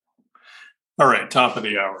All right, top of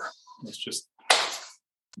the hour. Let's just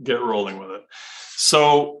get rolling with it.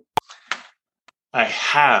 So I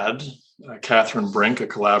had Catherine Brink, a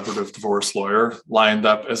collaborative divorce lawyer, lined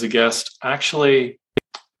up as a guest actually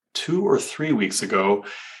 2 or 3 weeks ago,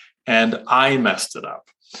 and I messed it up.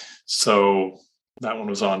 So that one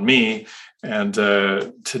was on me. And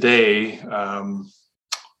today, a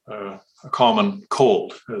common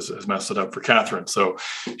cold has messed it up for Catherine. So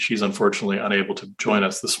she's unfortunately unable to join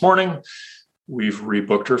us this morning. We've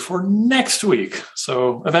rebooked her for next week.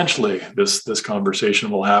 So eventually this conversation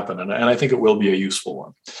will happen. And I think it will be a useful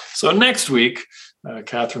one. So next week,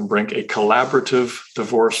 Catherine Brink, a collaborative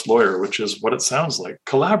divorce lawyer, which is what it sounds like.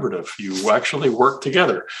 Collaborative. You actually work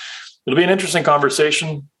together. It'll be an interesting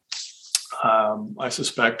conversation, I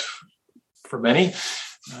suspect, for many.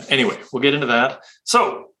 Anyway, we'll get into that.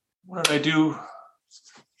 So what did I do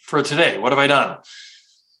for today? What have I done?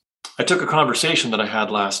 I took a conversation that I had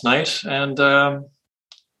last night and I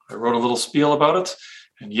wrote a little spiel about it.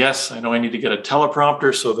 And yes, I know I need to get a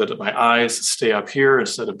teleprompter so that my eyes stay up here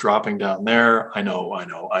instead of dropping down there. I know.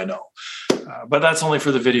 But that's only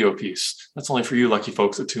for the video piece. That's only for you lucky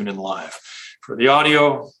folks that tune in live. For the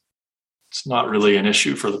audio, it's not really an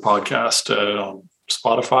issue for the podcast on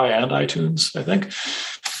Spotify and iTunes, I think.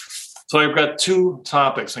 So I've got 2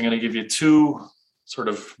 topics. I'm going to give you 2 sort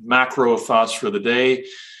of macro thoughts for the day.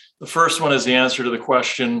 The first one is the answer to the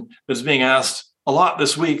question that's being asked a lot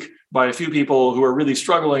this week by a few people who are really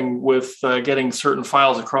struggling with getting certain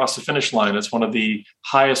files across the finish line. It's one of the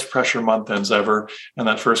highest pressure month ends ever. And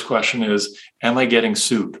that first question is, am I getting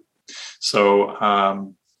sued? So,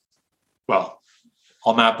 I'll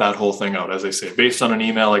map that whole thing out, as I say, based on an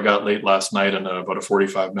email I got late last night and about a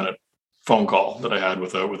 45-minute phone call that I had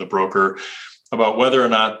with a broker about whether or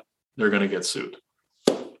not they're going to get sued.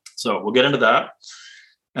 So we'll get into that.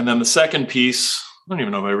 And then the second piece, I don't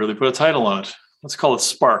even know if I really put a title on it. Let's call it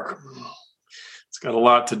Spark. It's got a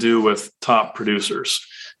lot to do with top producers.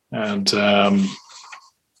 And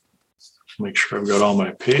make sure I've got all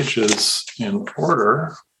my pages in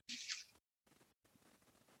order.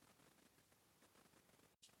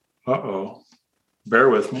 Uh-oh. Bear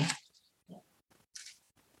with me.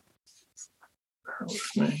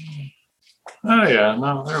 Oh, yeah.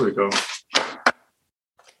 No, there we go.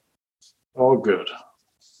 All good.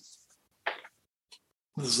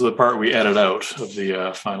 This is the part we edit out of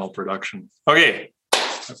the final production. Okay.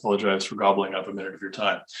 I apologize for gobbling up a minute of your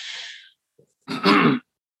time. Am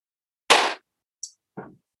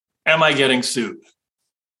I getting sued?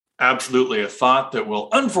 Absolutely a thought that will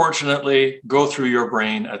unfortunately go through your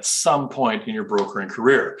brain at some point in your brokering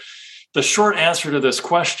career. The short answer to this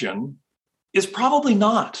question is probably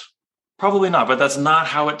not. Probably not, but that's not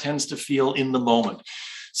how it tends to feel in the moment.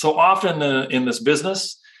 So often in this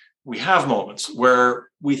business, we have moments where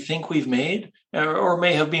we think we've made or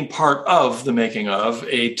may have been part of the making of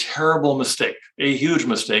a terrible mistake, a huge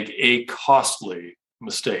mistake, a costly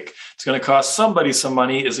mistake. It's going to cost somebody some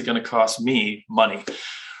money. Is it going to cost me money?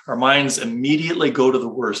 Our minds immediately go to the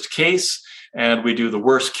worst case, and we do the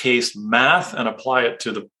worst case math and apply it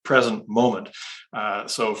to the present moment.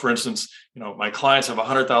 So, for instance, my clients have a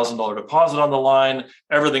 $100,000 deposit on the line.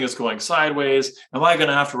 Everything is going sideways. Am I going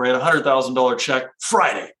to have to write a $100,000 check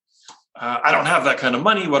Friday? I don't have that kind of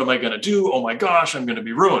money. What am I going to do? Oh my gosh, I'm going to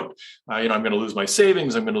be ruined. I'm going to lose my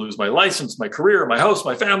savings. I'm going to lose my license, my career, my house,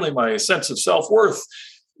 my family, my sense of self-worth.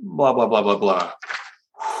 Blah blah blah blah blah.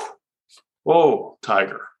 Whoa,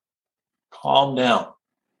 tiger. Calm down.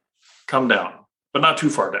 Come down, but not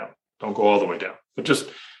too far down. Don't go all the way down, but just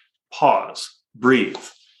pause, breathe,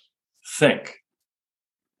 think.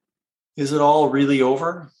 Is it all really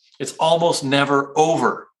over? It's almost never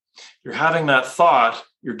over. You're having that thought,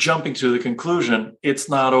 you're jumping to the conclusion, it's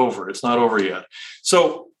not over. It's not over yet.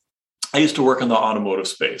 So I used to work in the automotive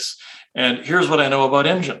space, and here's what I know about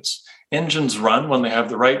engines. Engines run when they have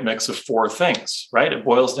the right mix of 4 things, right? It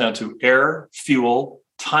boils down to air, fuel,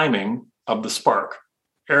 timing of the spark.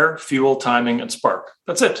 Air, fuel, timing, and spark.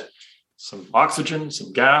 That's it. Some oxygen,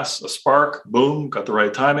 some gas, a spark, boom, got the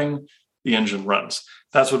right timing, the engine runs.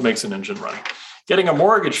 That's what makes an engine run. Getting a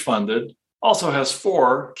mortgage funded also has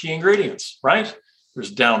 4 key ingredients, right?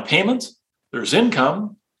 There's down payment, there's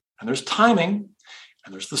income, and there's timing,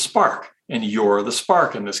 and there's the spark. And you're the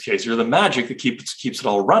spark in this case. You're the magic that keeps it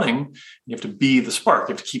all running. You have to be the spark.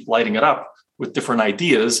 You have to keep lighting it up with different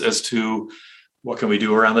ideas as to what can we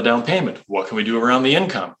do around the down payment? What can we do around the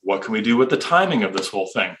income? What can we do with the timing of this whole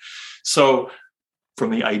thing? So from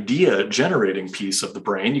the idea generating piece of the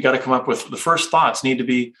brain, you got to come up with the first thoughts need to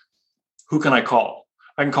be, who can I call?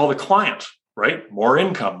 I can call the client, right? More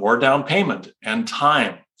income, more down payment, and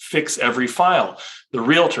time. fix every file. The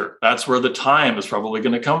realtor, that's where the time is probably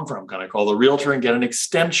going to come from. Can I call the realtor and get an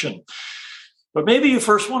extension? But maybe you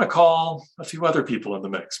first want to call a few other people in the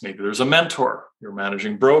mix. Maybe there's a mentor, your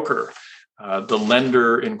managing broker, the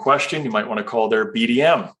lender in question. You might want to call their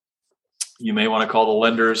BDM. You may want to call the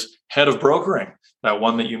lender's head of brokering, that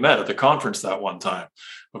one that you met at the conference that one time.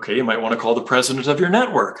 Okay, you might want to call the president of your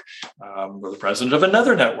network or the president of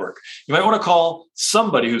another network. You might want to call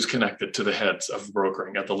somebody who's connected to the heads of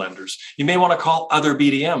brokering at the lenders. You may want to call other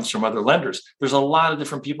BDMs from other lenders. There's a lot of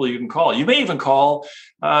different people you can call. You may even call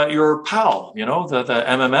your pal, the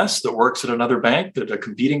MMS that works at another bank, a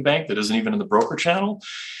competing bank that isn't even in the broker channel.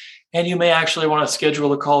 And you may actually want to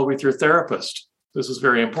schedule a call with your therapist. This is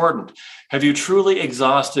very important. Have you truly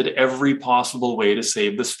exhausted every possible way to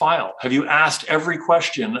save this file? Have you asked every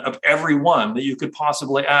question of everyone that you could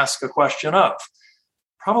possibly ask a question of?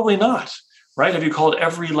 Probably not, right? Have you called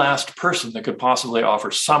every last person that could possibly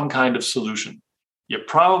offer some kind of solution? You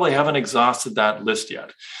probably haven't exhausted that list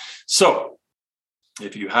yet. So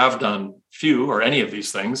if you have done few or any of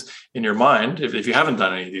these things in your mind, if you haven't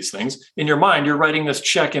done any of these things in your mind, you're writing this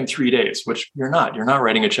check in 3 days, which you're not. You're not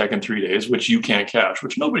writing a check in 3 days, which you can't cash,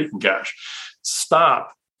 which nobody can cash.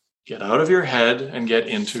 Stop, get out of your head and get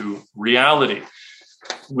into reality.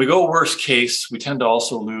 When we go worst case, we tend to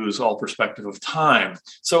also lose all perspective of time.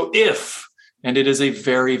 So if, and it is a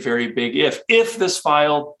very, very big if this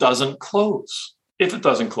file doesn't close, if it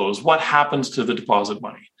doesn't close, what happens to the deposit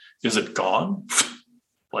money? Is it gone?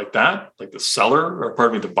 Like that, like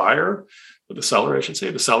the buyer, or the seller, I should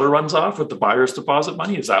say, the seller runs off with the buyer's deposit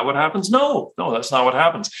money. Is that what happens? No, that's not what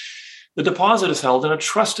happens. The deposit is held in a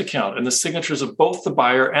trust account, and the signatures of both the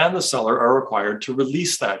buyer and the seller are required to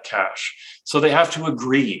release that cash. So they have to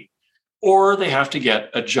agree, or they have to get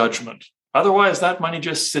a judgment. Otherwise, that money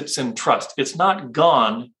just sits in trust. It's not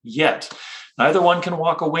gone yet. Neither one can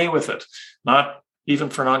walk away with it, not even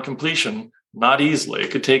for non-completion. Not easily.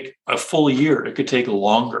 It could take a full year. It could take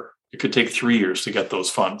longer. It could take 3 years to get those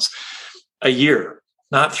funds. A year,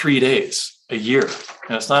 not 3 days, a year.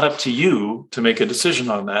 And it's not up to you to make a decision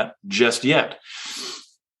on that just yet.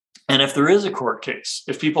 And if there is a court case,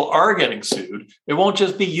 if people are getting sued, it won't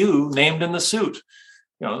just be you named in the suit.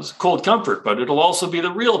 It's cold comfort, but it'll also be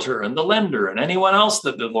the realtor and the lender and anyone else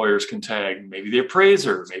that the lawyers can tag, maybe the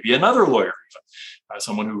appraiser, maybe another lawyer,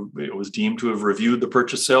 someone who was deemed to have reviewed the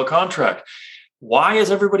purchase sale contract. Why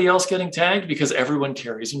is everybody else getting tagged? Because everyone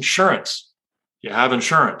carries insurance. You have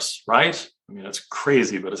insurance, right? I mean, it's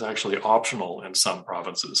crazy, but it's actually optional in some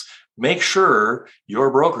provinces. Make sure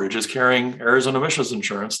your brokerage is carrying Arizona emissions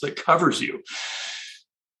insurance that covers you.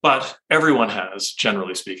 But everyone has,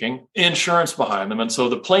 generally speaking, insurance behind them. And so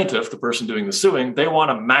the plaintiff, the person doing the suing, they want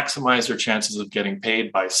to maximize their chances of getting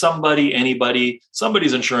paid by somebody, anybody,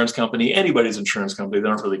 somebody's insurance company, anybody's insurance company. They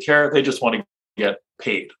don't really care. They just want to get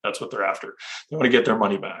paid. That's what they're after. They want to get their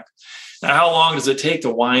money back. Now, how long does it take to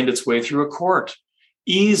wind its way through a court?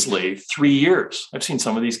 Easily 3 years. I've seen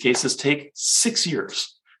some of these cases take 6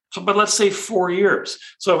 years. But let's say 4 years.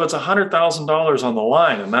 So if it's $100,000 on the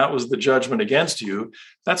line and that was the judgment against you,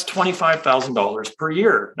 that's $25,000 per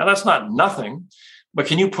year. Now, that's not nothing, but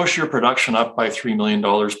can you push your production up by $3 million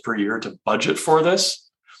per year to budget for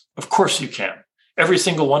this? Of course you can. Every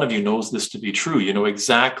single one of you knows this to be true. You know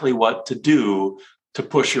exactly what to do to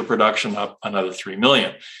push your production up another 3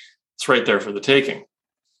 million. It's right there for the taking.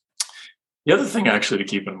 The other thing actually to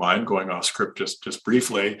keep in mind, going off script just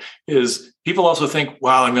briefly, is people also think,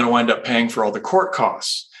 wow, I'm going to wind up paying for all the court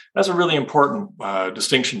costs. That's a really important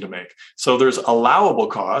distinction to make. So there's allowable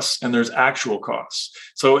costs and there's actual costs.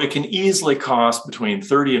 So it can easily cost between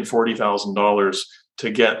 $30,000 and $40,000 to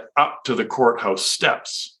get up to the courthouse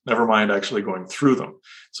steps, never mind actually going through them.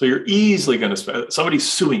 So you're easily going to spend, somebody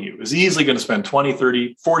suing you is easily going to spend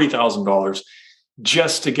 $20,000, $30,000, $40,000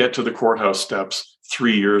 just to get to the courthouse steps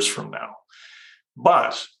 3 years from now.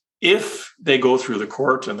 But if they go through the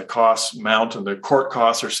court and the costs mount and the court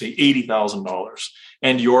costs are, say, $80,000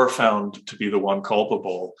 and you're found to be the one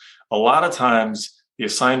culpable, a lot of times the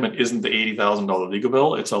assignment isn't the $80,000 legal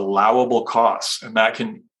bill, it's allowable costs. And that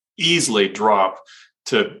can easily drop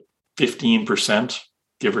to 15%,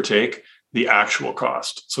 give or take, the actual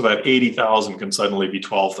cost. So that $80,000 can suddenly be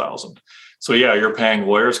 $12,000. So yeah, you're paying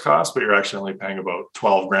lawyers' costs, but you're actually only paying about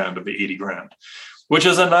 $12,000 of the $80,000. Which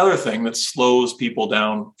is another thing that slows people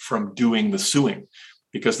down from doing the suing,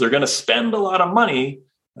 because they're going to spend a lot of money.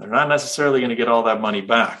 They're not necessarily going to get all that money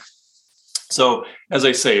back. So as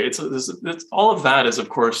I say, it's all of that is, of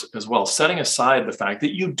course, as well, setting aside the fact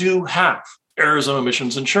that you do have Arizona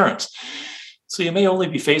emissions insurance. So you may only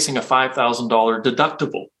be facing a $5,000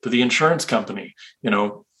 deductible to the insurance company.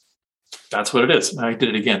 That's what it is. And I did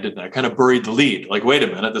it again, didn't I? I kind of buried the lead. Like, wait a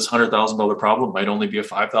minute, this $100,000 problem might only be a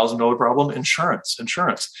 $5,000 problem.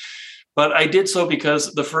 Insurance. But I did so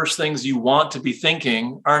because the first things you want to be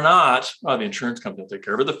thinking are not, the insurance company will take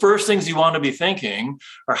care of it. The first things you want to be thinking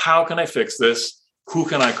are, how can I fix this? Who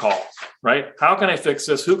can I call, right? How can I fix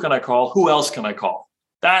this? Who can I call? Who else can I call?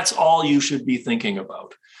 That's all you should be thinking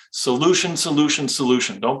about. Solution.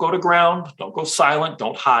 Don't go to ground. Don't go silent.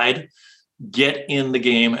 Don't hide. Get in the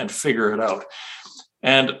game and figure it out.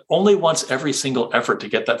 And only once every single effort to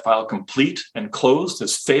get that file complete and closed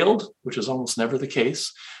has failed, which is almost never the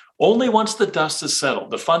case, only once the dust is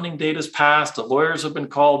settled, the funding date is passed, the lawyers have been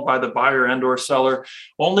called by the buyer and or seller,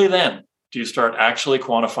 only then do you start actually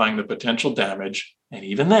quantifying the potential damage. And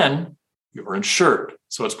even then, you're insured.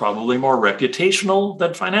 So it's probably more reputational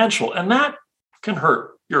than financial. And that can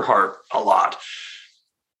hurt your heart a lot.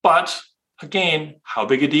 But again, how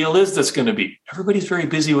big a deal is this going to be? Everybody's very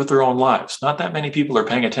busy with their own lives. Not that many people are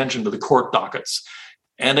paying attention to the court dockets.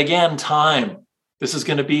 And again, time. This is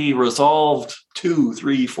going to be resolved 2,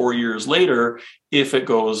 3, 4 years later if it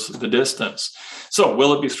goes the distance. So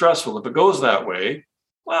will it be stressful if it goes that way?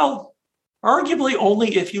 Well, arguably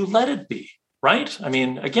only if you let it be, right? I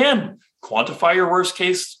mean, again, quantify your worst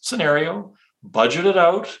case scenario, budget it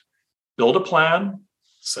out, build a plan,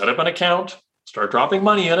 set up an account, start dropping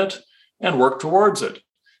money in it, and work towards it.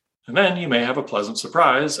 And then you may have a pleasant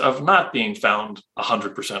surprise of not being found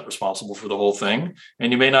 100% responsible for the whole thing,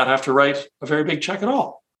 and you may not have to write a very big check at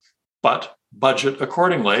all, but budget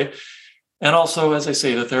accordingly. And also, as I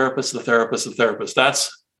say, the therapist,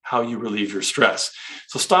 that's how you relieve your stress.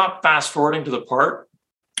 So stop fast forwarding to the part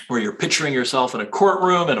where you're picturing yourself in a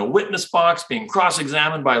courtroom in a witness box being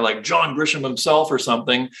cross-examined by like John Grisham himself or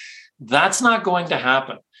something. That's not going to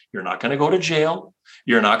happen. You're not going to go to jail.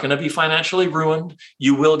 You're not going to be financially ruined.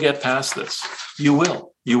 You will get past this. You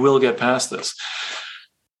will get past this.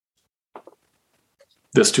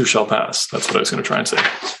 This too shall pass. That's what I was going to try and say.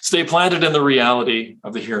 Stay planted in the reality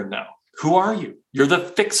of the here and now. Who are you? You're the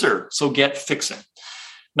fixer. So get fixing.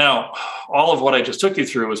 Now, all of what I just took you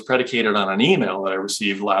through was predicated on an email that I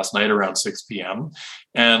received last night around 6 p.m.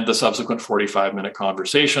 and the subsequent 45-minute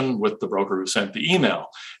conversation with the broker who sent the email.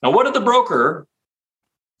 Now, what did the broker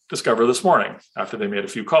discover this morning after they made a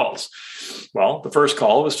few calls? Well, the first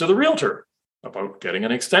call was to the realtor about getting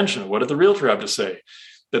an extension. What did the realtor have to say?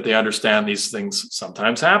 That they understand these things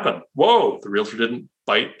sometimes happen. Whoa, the realtor didn't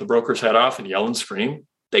bite the broker's head off and yell and scream.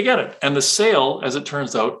 They get it. And the sale, as it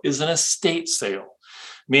turns out, is an estate sale.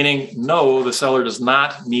 Meaning, no, the seller does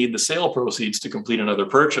not need the sale proceeds to complete another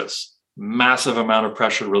purchase. Massive amount of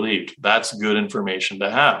pressure relieved. That's good information to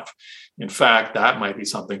have. In fact, that might be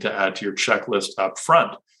something to add to your checklist up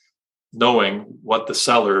front, knowing what the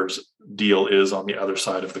seller's deal is on the other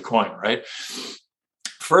side of the coin, right?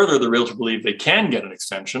 Further, the realtor believe they can get an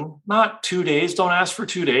extension. Not 2 days. Don't ask for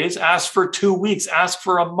 2 days. Ask for 2 weeks. Ask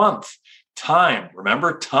for a month. Time.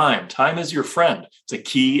 Remember, time. Time is your friend. It's a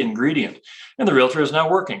key ingredient. And the realtor is now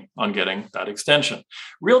working on getting that extension.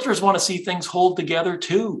 Realtors want to see things hold together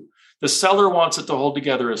too. The seller wants it to hold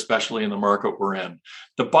together, especially in the market we're in.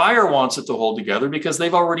 The buyer wants it to hold together because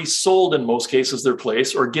they've already sold, in most cases, their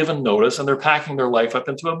place or given notice, and they're packing their life up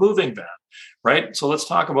into a moving van, right? So let's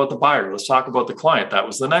talk about the buyer. Let's talk about the client. That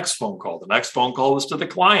was the next phone call. The next phone call was to the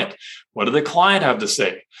client. What did the client have to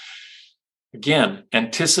say? Again,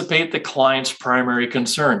 anticipate the client's primary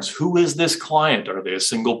concerns. Who is this client? Are they a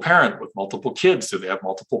single parent with multiple kids? Do they have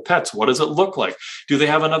multiple pets? What does it look like? Do they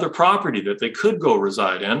have another property that they could go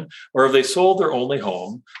reside in? Or have they sold their only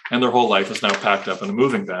home and their whole life is now packed up in a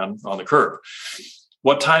moving van on the curb?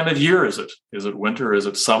 What time of year is it? Is it winter? Is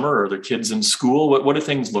it summer? Are their kids in school? What do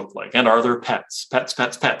things look like? And are there pets? Pets.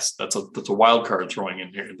 That's a wild card throwing in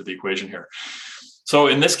here into the equation here. So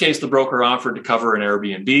in this case, the broker offered to cover an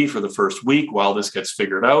Airbnb for the first week while this gets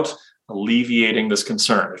figured out, alleviating this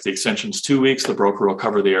concern. If the extension's 2 weeks, the broker will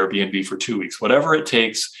cover the Airbnb for 2 weeks, whatever it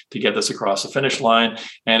takes to get this across the finish line.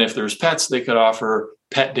 And if there's pets, they could offer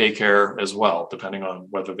pet daycare as well, depending on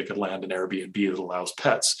whether they could land an Airbnb that allows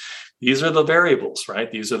pets. These are the variables, right?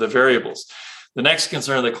 These are the variables. The next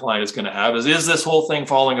concern the client is going to have is this whole thing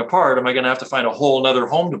falling apart? Am I going to have to find a whole other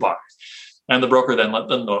home to buy? And the broker then let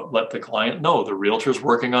the client know the realtor's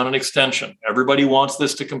working on an extension. Everybody wants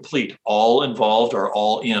this to complete. All involved are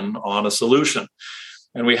all in on a solution.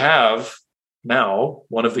 And we have now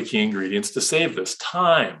one of the key ingredients to save this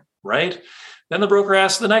time, right? Then the broker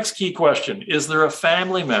asks the next key question. Is there a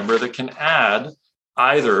family member that can add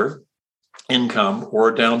either income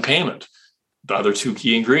or down payment? The other two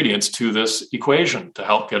key ingredients to this equation to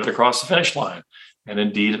help get it across the finish line. And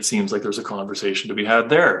indeed, it seems like there's a conversation to be had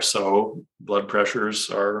there. So blood pressures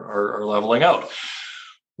are leveling out.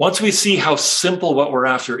 Once we see how simple what we're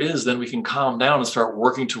after is, then we can calm down and start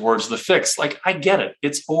working towards the fix. Like, I get it.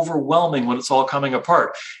 It's overwhelming when it's all coming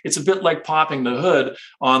apart. It's a bit like popping the hood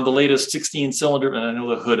on the latest 16 cylinder. And I know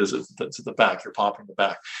the hood that's at the back. You're popping the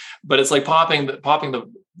back, but it's like popping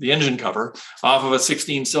the engine cover off of a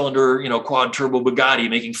 16 cylinder, quad turbo Bugatti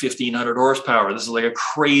making 1500 horsepower. This is like a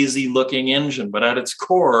crazy looking engine, but at its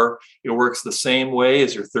core, it works the same way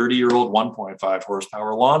as your 30-year-old 1.5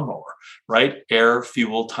 horsepower lawnmower, right? Air,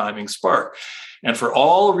 fuel, timing, spark. And for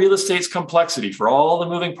all real estate's complexity, for all the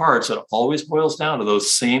moving parts, it always boils down to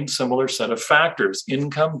those same similar set of factors: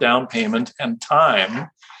 income, down payment, and time.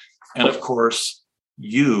 And of course,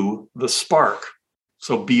 you, the spark.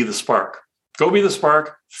 So be the spark. Go be the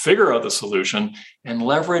spark, figure out the solution, and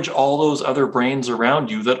leverage all those other brains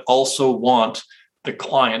around you that also want the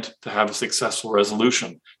client to have a successful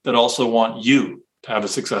resolution, that also want you to have a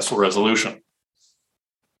successful resolution.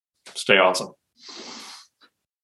 Stay awesome.